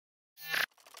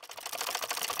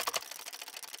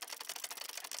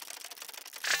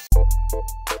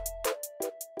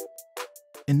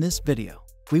In this video,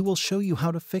 we will show you how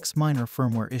to fix minor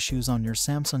firmware issues on your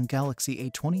Samsung Galaxy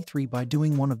A23 by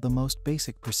doing one of the most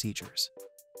basic procedures.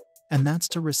 And that's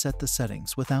to reset the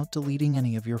settings without deleting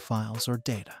any of your files or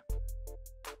data.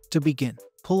 To begin,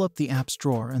 pull up the Apps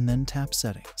drawer and then tap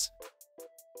Settings.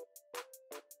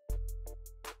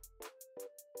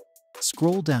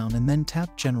 Scroll down and then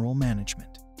tap General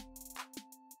Management.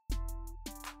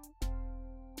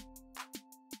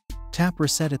 Tap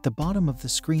Reset at the bottom of the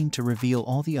screen to reveal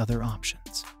all the other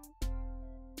options.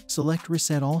 Select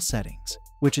Reset All Settings,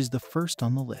 which is the first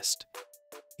on the list.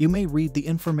 You may read the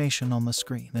information on the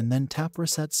screen and then tap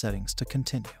Reset Settings to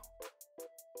continue.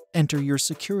 Enter your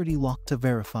security lock to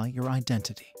verify your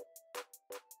identity.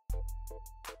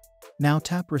 Now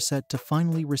tap Reset to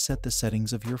finally reset the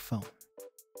settings of your phone.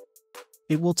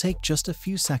 It will take just a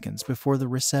few seconds before the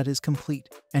reset is complete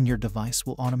and your device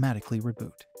will automatically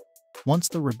reboot. Once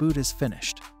the reboot is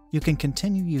finished, you can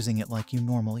continue using it like you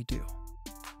normally do.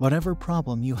 Whatever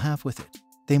problem you have with it,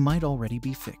 they might already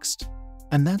be fixed.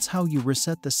 And that's how you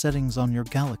reset the settings on your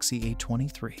Galaxy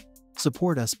A23.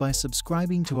 Support us by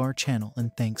subscribing to our channel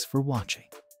and thanks for watching.